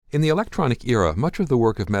In the electronic era, much of the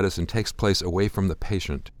work of medicine takes place away from the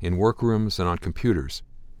patient, in workrooms and on computers.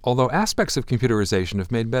 Although aspects of computerization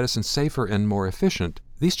have made medicine safer and more efficient,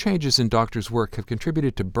 these changes in doctors' work have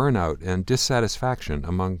contributed to burnout and dissatisfaction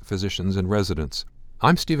among physicians and residents.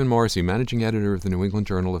 I'm Stephen Morrissey, managing editor of the New England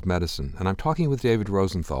Journal of Medicine, and I'm talking with David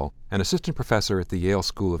Rosenthal, an assistant professor at the Yale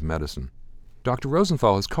School of Medicine. Dr.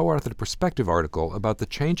 Rosenthal has co-authored a perspective article about the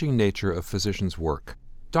changing nature of physicians' work.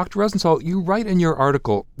 Dr. Rosenthal, you write in your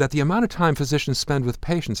article that the amount of time physicians spend with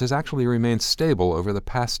patients has actually remained stable over the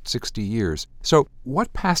past 60 years. So,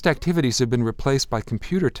 what past activities have been replaced by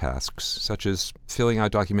computer tasks, such as filling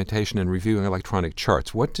out documentation and reviewing electronic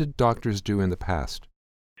charts? What did doctors do in the past?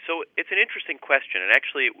 So it's an interesting question, and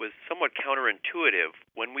actually it was somewhat counterintuitive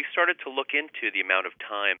when we started to look into the amount of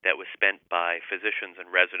time that was spent by physicians and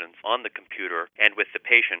residents on the computer and with the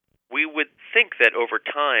patient. We would think that over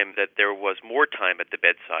time that there was more time at the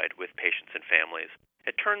bedside with patients and families.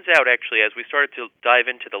 It turns out, actually, as we started to dive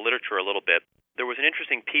into the literature a little bit, there was an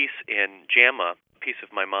interesting piece in JAMA, Piece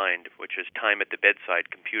of My Mind, which is Time at the Bedside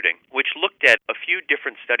Computing, which looked at a few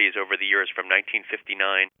different studies over the years from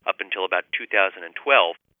 1959 up until about 2012.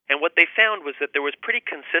 And what they found was that there was pretty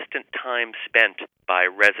consistent time spent by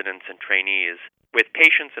residents and trainees with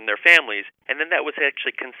patients and their families, and then that was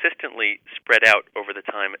actually consistently spread out over the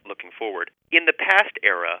time looking forward. In the past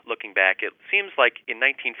era, looking back, it seems like in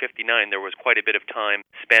 1959 there was quite a bit of time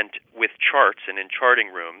spent with charts and in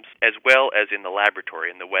charting rooms, as well as in the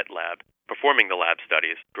laboratory, in the wet lab, performing the lab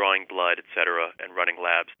studies, drawing blood, etc., and running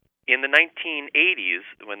labs. In the 1980s,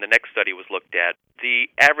 when the next study was looked at,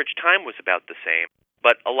 the average time was about the same.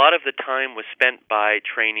 But a lot of the time was spent by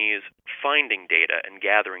trainees finding data and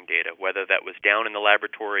gathering data, whether that was down in the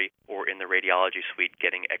laboratory or in the radiology suite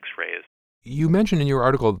getting x-rays. You mentioned in your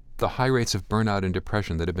article the high rates of burnout and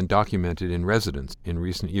depression that have been documented in residents in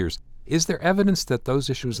recent years. Is there evidence that those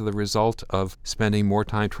issues are the result of spending more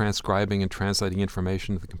time transcribing and translating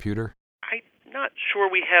information to the computer? I'm not sure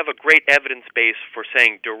we have a great evidence base for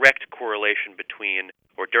saying direct correlation between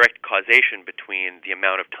or direct causation between the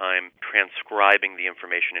amount of time transcribing the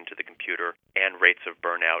information into the computer and rates of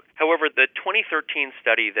burnout. However, the 2013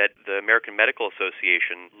 study that the American Medical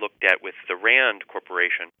Association looked at with the RAND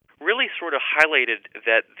Corporation really sort of highlighted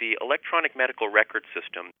that the electronic medical record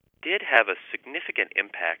system did have a significant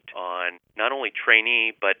impact on not only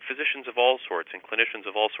trainee, but physicians of all sorts and clinicians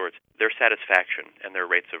of all sorts, their satisfaction and their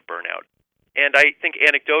rates of burnout. And I think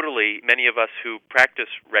anecdotally, many of us who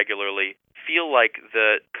practice regularly feel like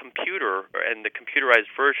the computer and the computerized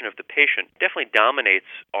version of the patient definitely dominates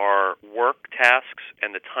our work tasks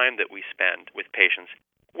and the time that we spend with patients.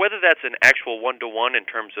 Whether that's an actual one-to-one in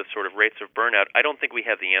terms of sort of rates of burnout, I don't think we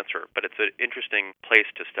have the answer, but it's an interesting place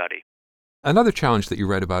to study. Another challenge that you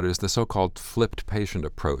write about is the so-called flipped patient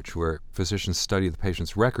approach, where physicians study the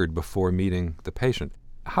patient's record before meeting the patient.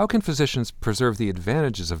 How can physicians preserve the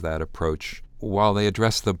advantages of that approach while they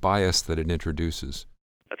address the bias that it introduces?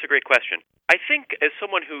 That's a great question. I think as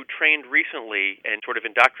someone who trained recently and sort of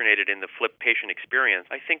indoctrinated in the flipped patient experience,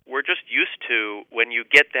 I think we're just used to when you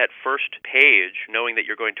get that first page, knowing that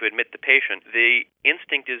you're going to admit the patient, the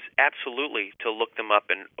instinct is absolutely to look them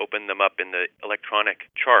up and open them up in the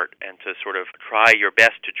electronic chart and to sort of try your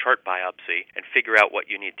best to chart biopsy and figure out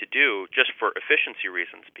what you need to do just for efficiency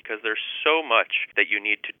reasons, because there's so much that you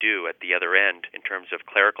need to do at the other end in terms of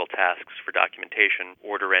clerical tasks for documentation,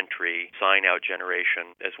 order entry, sign-out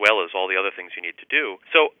generation, as well as all the other things you need to do.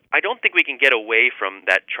 So I don't think we can get away from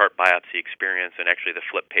that chart biopsy experience and actually the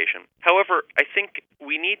flip patient. However, I think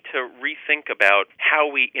we need to rethink about how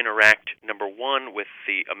we interact, number one, with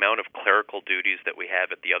the amount of clerical duties that we have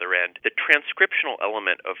at the other end. The transcriptional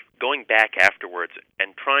element of going back afterwards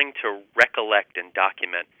and trying to recollect and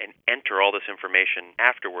document and enter all this information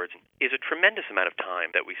afterwards is a tremendous amount of time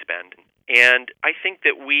that we spend. And I think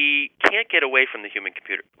that we can't get away from the human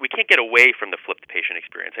computer. We can't get away from the flipped patient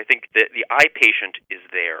experience. I think that the eye patient is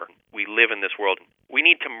there. We live in this world. We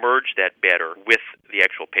need to merge that better with the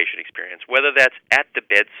actual patient experience, whether that's at the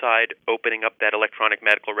bedside, opening up that electronic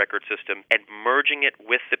medical record system and merging it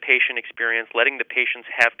with the patient experience, letting the patients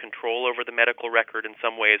have control over the medical record in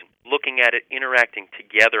some ways, looking at it, interacting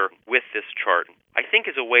together with this chart, I think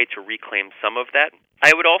is a way to reclaim some of that.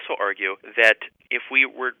 I would also argue that if we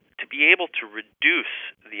were to be able to reduce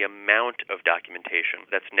the amount of documentation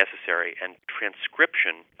that's necessary and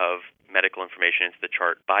transcription of medical information into the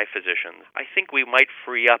chart by physicians, I think we might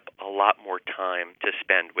free up a lot more time to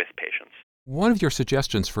spend with patients. One of your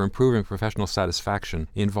suggestions for improving professional satisfaction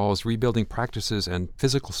involves rebuilding practices and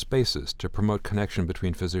physical spaces to promote connection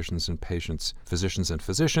between physicians and patients, physicians and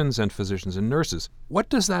physicians, and physicians and nurses. What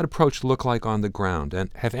does that approach look like on the ground, and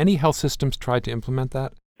have any health systems tried to implement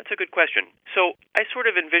that? That's a good question. So I sort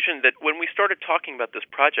of envisioned that when we started talking about this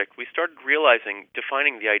project, we started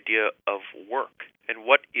defining the idea of work and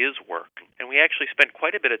what is work. And we actually spent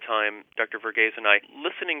quite a bit of time, Dr. Verghese and I,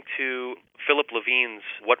 listening to Philip Levine's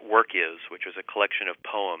What Work Is, which is a collection of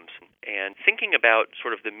poems, and thinking about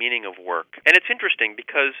sort of the meaning of work. And it's interesting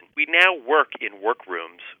because we now work in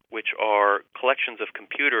workrooms, which are collections of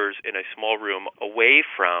computers in a small room away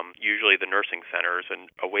from usually the nursing centers and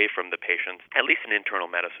away from the patients, at least in internal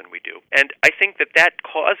medicine we do. And I think that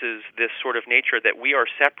causes this sort of nature that we are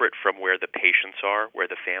separate from where the patients are, where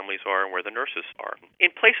the families are, and where the nurses are.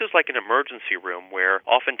 In places like an emergency room where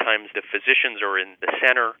oftentimes the physicians are in the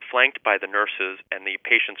center, flanked by the nurses, and the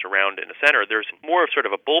patients around in the center, there's more of sort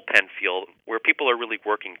of a bullpen feel where people are really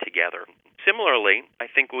working together. Similarly, I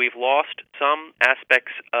think we've lost some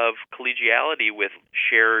aspects of collegiality with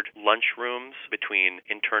shared lunchrooms between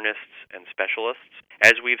internists and specialists.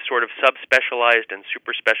 As we've sort of subspecialized and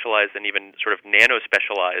super-specialized and even sort of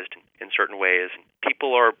nano-specialized in certain ways,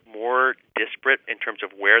 people are more disparate in terms of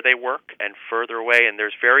where they work and further away, and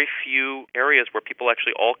there's very few areas where people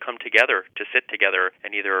actually all come together to sit together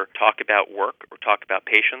and either talk about work or talk about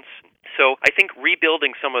patients. So I think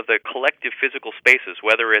rebuilding some of the collective physical spaces,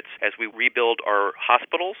 whether it's as we rebuild our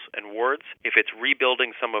hospitals and wards, if it's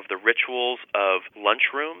rebuilding some of the rituals of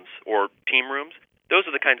lunchrooms or team rooms, those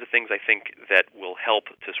are the kinds of things I think that will help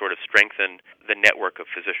to sort of strengthen the network of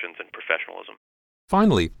physicians and professionalism.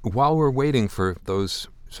 Finally, while we're waiting for those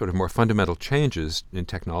sort of more fundamental changes in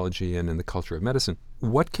technology and in the culture of medicine,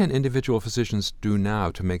 what can individual physicians do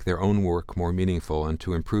now to make their own work more meaningful and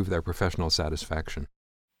to improve their professional satisfaction?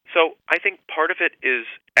 So I think part of it is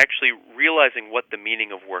actually realizing what the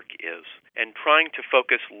meaning of work is and trying to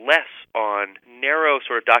focus less on narrow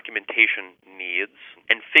sort of documentation needs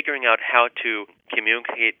and figuring out how to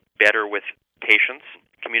communicate better with patients,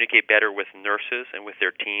 communicate better with nurses and with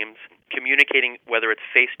their teams, communicating whether it's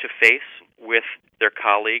face-to-face with their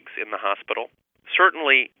colleagues in the hospital.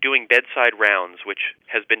 Certainly doing bedside rounds, which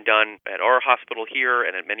has been done at our hospital here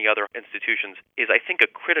and at many other institutions, is I think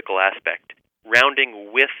a critical aspect.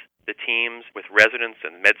 Rounding with the teams, with residents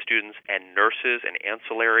and med students and nurses and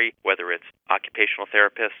ancillary, whether it's occupational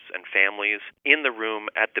therapists and families, in the room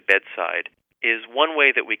at the bedside, is one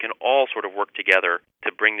way that we can all sort of work together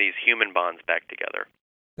to bring these human bonds back together.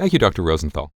 Thank you, Dr. Rosenthal.